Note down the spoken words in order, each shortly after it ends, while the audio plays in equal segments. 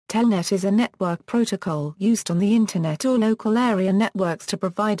Telnet is a network protocol used on the Internet or local area networks to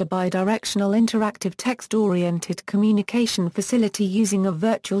provide a bidirectional interactive text-oriented communication facility using a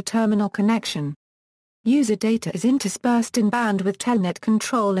virtual terminal connection. User data is interspersed in bandwidth Telnet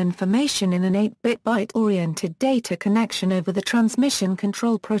control information in an 8-bit byte-oriented data connection over the Transmission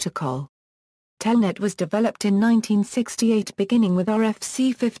Control Protocol. Telnet was developed in 1968 beginning with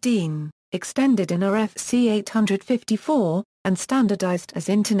RFC 15, extended in RFC 854, and standardized as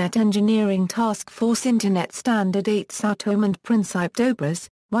Internet Engineering Task Force Internet Standard 8 Sautom and Principe Dobras,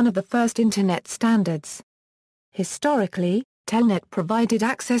 one of the first Internet standards. Historically, Telnet provided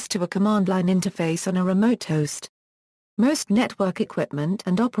access to a command line interface on a remote host. Most network equipment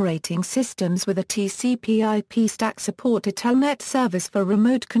and operating systems with a TCP/IP stack supported Telnet service for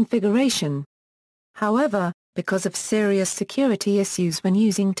remote configuration. However, because of serious security issues when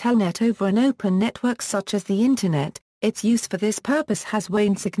using Telnet over an open network such as the Internet, its use for this purpose has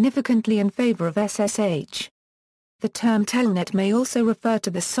waned significantly in favor of SSH. The term Telnet may also refer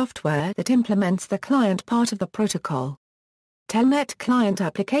to the software that implements the client part of the protocol. Telnet client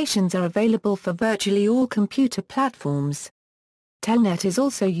applications are available for virtually all computer platforms. Telnet is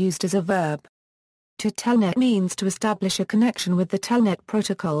also used as a verb. To telnet means to establish a connection with the Telnet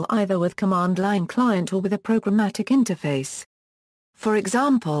protocol either with command line client or with a programmatic interface. For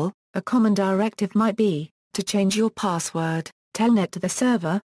example, a common directive might be, to change your password, telnet to the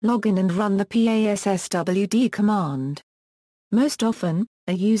server, log in and run the passwd command. Most often,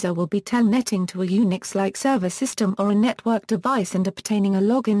 a user will be telnetting to a Unix-like server system or a network device and obtaining a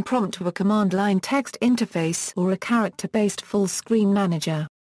login prompt to a command line text interface or a character-based full-screen manager.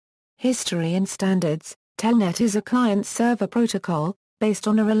 History and standards. Telnet is a client-server protocol, based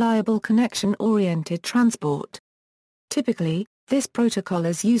on a reliable connection-oriented transport. Typically, this protocol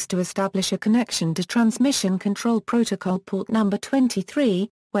is used to establish a connection to Transmission Control Protocol port number 23,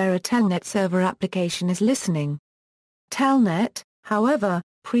 where a Telnet server application is listening. Telnet, however,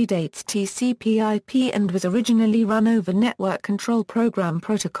 predates TCP/IP and was originally run over Network Control Program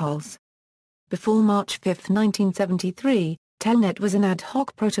protocols. Before March 5, 1973, Telnet was an ad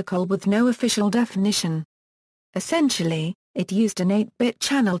hoc protocol with no official definition. Essentially, it used an 8-bit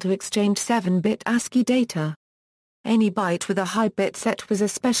channel to exchange 7-bit ASCII data. Any byte with a high bit set was a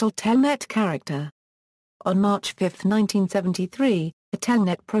special Telnet character. On March 5, 1973, the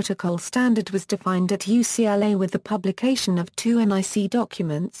Telnet protocol standard was defined at UCLA with the publication of two NIC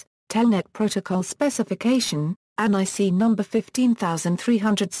documents, Telnet Protocol Specification, NIC number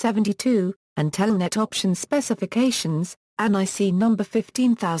 15372, and Telnet Options Specifications, NIC number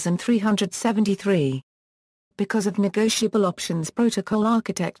 15373. Because of negotiable options protocol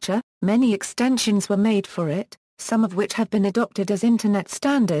architecture, many extensions were made for it, some of which have been adopted as Internet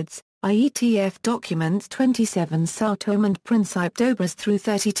standards, IETF documents 27 Sautom and Principe Dobras through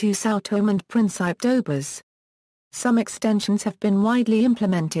 32 Sautom and Principe Dobras. Some extensions have been widely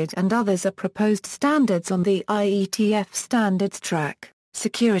implemented and others are proposed standards on the IETF standards track.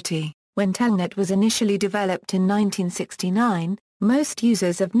 Security. When Telnet was initially developed in 1969, most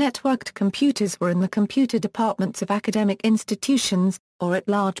users of networked computers were in the computer departments of academic institutions, or at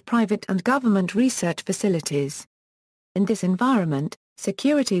large private and government research facilities. In this environment,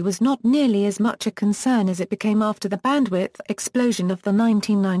 security was not nearly as much a concern as it became after the bandwidth explosion of the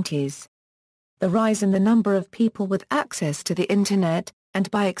 1990s. The rise in the number of people with access to the Internet,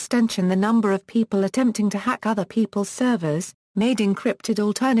 and by extension the number of people attempting to hack other people's servers, made encrypted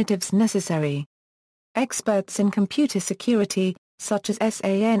alternatives necessary. Experts in computer security, such as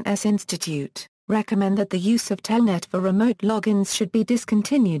SANS Institute, recommend that the use of Telnet for remote logins should be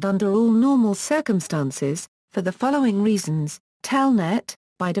discontinued under all normal circumstances, for the following reasons. Telnet,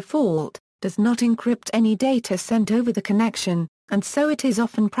 by default, does not encrypt any data sent over the connection, and so it is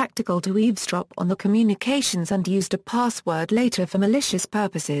often practical to eavesdrop on the communications and use a password later for malicious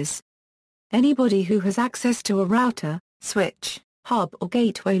purposes. Anybody who has access to a router, switch, hub or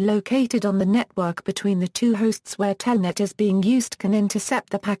gateway located on the network between the two hosts where Telnet is being used can intercept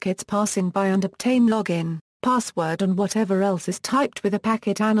the packets passing by and obtain login, password and whatever else is typed with a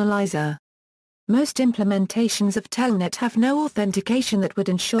packet analyzer. Most implementations of Telnet have no authentication that would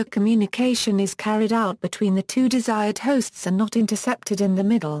ensure communication is carried out between the two desired hosts and not intercepted in the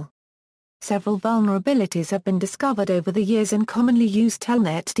middle. Several vulnerabilities have been discovered over the years and commonly used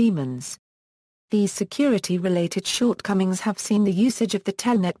Telnet daemons. These security-related shortcomings have seen the usage of the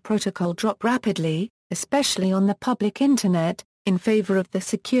Telnet protocol drop rapidly, especially on the public Internet, in favor of the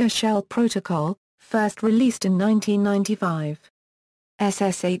Secure Shell Protocol, first released in 1995.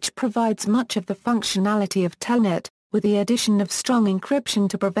 SSH provides much of the functionality of Telnet, with the addition of strong encryption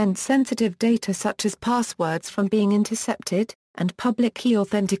to prevent sensitive data such as passwords from being intercepted, and public key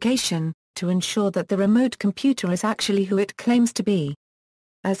authentication, to ensure that the remote computer is actually who it claims to be.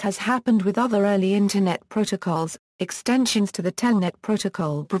 As has happened with other early Internet protocols, extensions to the Telnet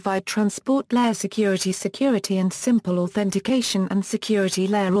protocol provide transport layer security and simple authentication and security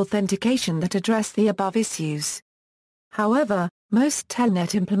layer authentication that address the above issues. However, most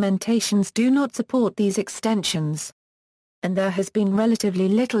Telnet implementations do not support these extensions, and there has been relatively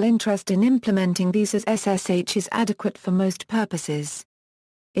little interest in implementing these, as SSH is adequate for most purposes.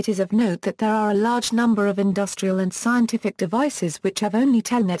 It is of note that there are a large number of industrial and scientific devices which have only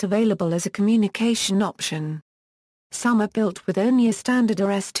Telnet available as a communication option. Some are built with only a standard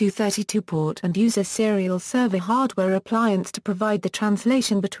RS-232 port and use a serial server hardware appliance to provide the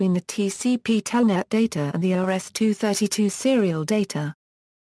translation between the TCP Telnet data and the RS-232 serial data.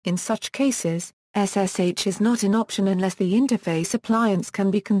 In such cases, SSH is not an option unless the interface appliance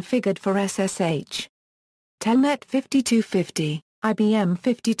can be configured for SSH. Telnet 5250, IBM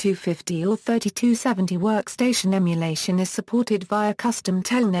 5250 or 3270 workstation emulation is supported via custom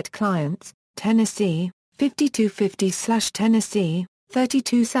Telnet clients, Tennessee, 5250/Tennessee,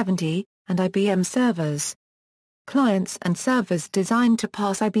 3270, and IBM servers. Clients and servers designed to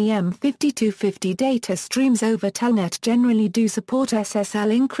pass IBM 5250 data streams over Telnet generally do support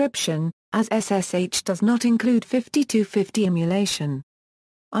SSL encryption, as SSH does not include 5250 emulation.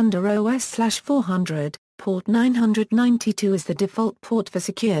 Under OS/400, port 992 is the default port for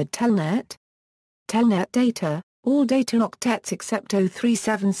secured Telnet. Telnet data, all data octets except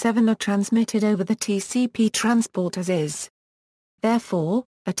 0377 are transmitted over the TCP transport as is. Therefore,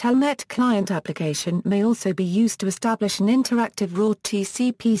 a Telnet client application may also be used to establish an interactive raw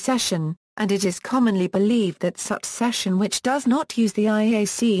TCP session, and it is commonly believed that such session which does not use the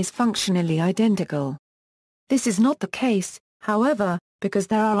IAC is functionally identical. This is not the case, however, because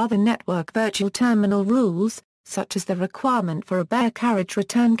there are other network virtual terminal rules, such as the requirement for a bare carriage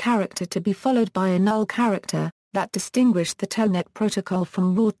return character to be followed by a null character, that distinguish the Telnet protocol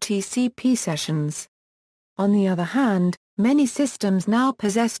from raw TCP sessions. On the other hand, many systems now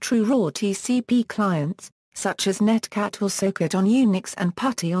possess true raw TCP clients, such as Netcat or Socket on Unix and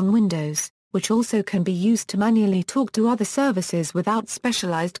PuTTY on Windows, which also can be used to manually talk to other services without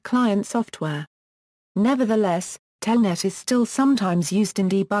specialized client software. Nevertheless, Telnet is still sometimes used in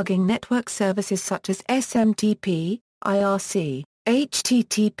debugging network services such as SMTP, IRC,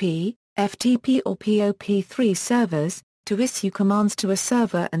 HTTP, FTP or POP3 servers, to issue commands to a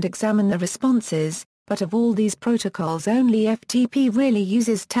server and examine the responses, but of all these protocols only FTP really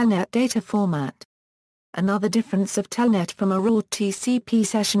uses Telnet data format. Another difference of Telnet from a raw TCP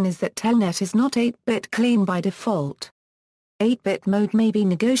session is that Telnet is not 8-bit clean by default. 8-bit mode may be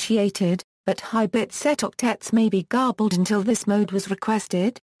negotiated, but high-bit set octets may be garbled until this mode was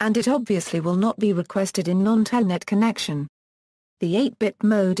requested, and it obviously will not be requested in non-Telnet connection. The 8-bit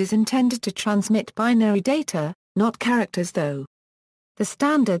mode is intended to transmit binary data, not characters though. The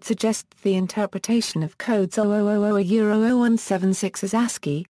standard suggests the interpretation of codes 0000-0176 as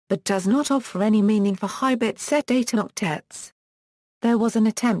ASCII, but does not offer any meaning for high-bit set data octets. There was an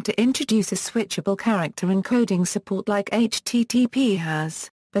attempt to introduce a switchable character encoding support like HTTP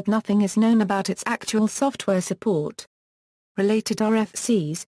has, but nothing is known about its actual software support. Related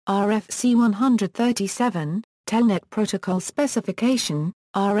RFCs, RFC 137, Telnet Protocol Specification,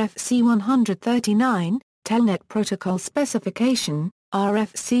 RFC 139, Telnet Protocol Specification,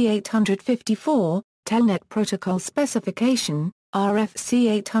 RFC 854, Telnet Protocol Specification, RFC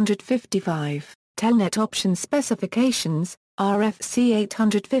 855, Telnet Option Specifications, RFC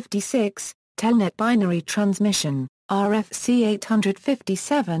 856, Telnet Binary Transmission, RFC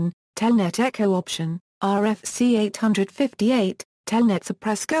 857, Telnet Echo Option, RFC 858, Telnet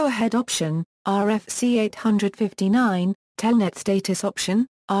Suppress Go-Ahead Option, RFC 859, Telnet Status Option,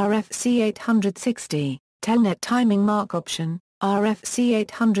 RFC 860, Telnet Timing Mark Option, RFC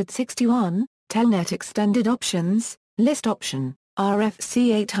 861, Telnet Extended Options, List Option,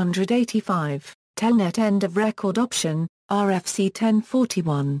 RFC 885, Telnet End of Record Option, RFC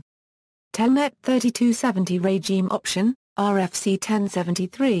 1041. Telnet 3270 Regime Option, RFC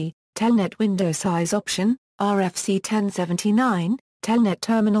 1073, Telnet Window Size Option, RFC 1079, Telnet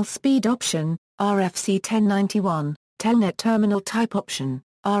Terminal Speed Option, RFC 1091, Telnet Terminal Type Option,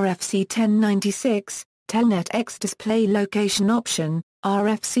 RFC 1096, Telnet X Display Location Option,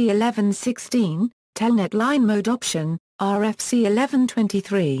 RFC 1116, Telnet Line Mode Option, RFC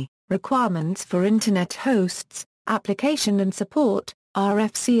 1123, Requirements for Internet Hosts, Application and Support,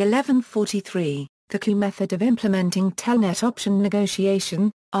 RFC 1143, the key method of implementing Telnet Option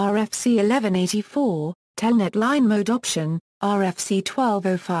Negotiation, RFC 1184, Telnet Line Mode Option, RFC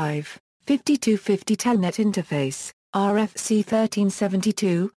 1205, 5250 Telnet Interface, RFC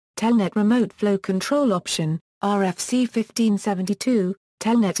 1372, Telnet Remote Flow Control Option, RFC 1572,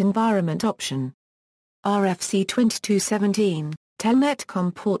 Telnet Environment Option. RFC 2217, Telnet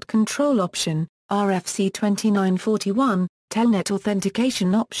COM Port Control Option, RFC 2941, Telnet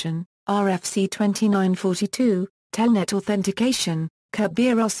Authentication Option, RFC 2942, Telnet Authentication,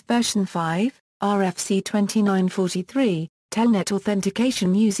 Kerberos version 5, RFC 2943, Telnet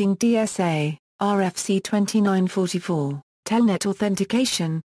Authentication using DSA, RFC 2944, Telnet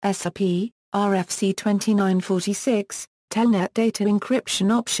Authentication, SRP, RFC 2946, Telnet Data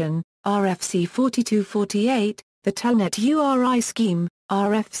Encryption Option, RFC 4248, the Telnet URI Scheme,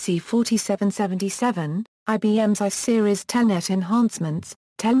 RFC 4777, IBM's I-Series Telnet Enhancements,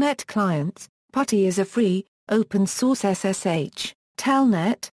 Telnet Clients, PuTTY is a free, open-source SSH,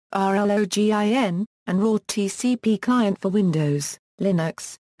 Telnet, RLOGIN, and raw TCP client for Windows,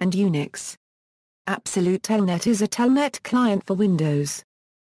 Linux, and Unix. Absolute Telnet is a Telnet client for Windows.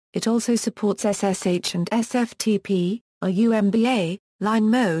 It also supports SSH and SFTP, a UMBA, line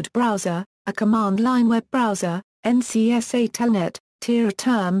mode browser, a command-line web browser, NCSA Telnet, Tier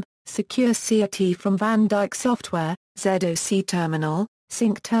Term, Secure CRT from Van Dyke Software, ZOC Terminal,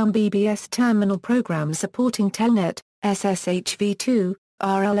 Sync Term BBS Terminal program supporting Telnet, SSH v2,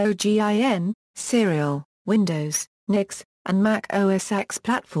 RLOGIN, Serial, Windows, NIX, and Mac OS X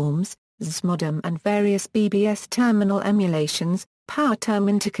platforms, ZModem and various BBS terminal emulations, PowerTerm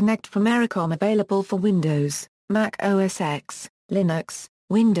Interconnect from Ericom available for Windows, Mac OS X, Linux,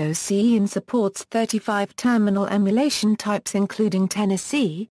 Windows CE and supports 35 terminal emulation types including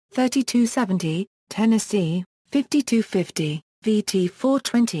Tennessee, 3270, Tennessee, 5250,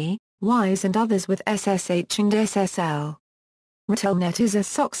 VT420, WISE and others with SSH and SSL. Telnet is a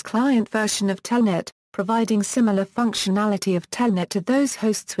SOX client version of Telnet, providing similar functionality of Telnet to those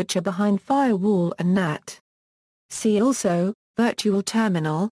hosts which are behind firewall and NAT. See also, Virtual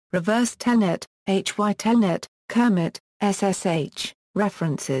Terminal, Reverse Telnet, HY Telnet, Kermit, SSH,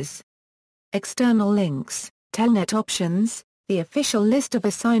 References. External links, Telnet Options, the official list of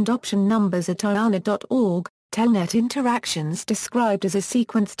assigned option numbers at IANA.org, Telnet Interactions described as a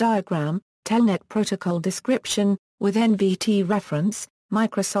sequence diagram, Telnet Protocol Description, with NVT reference,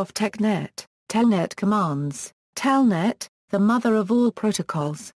 Microsoft TechNet, Telnet Commands, Telnet, the mother of all protocols.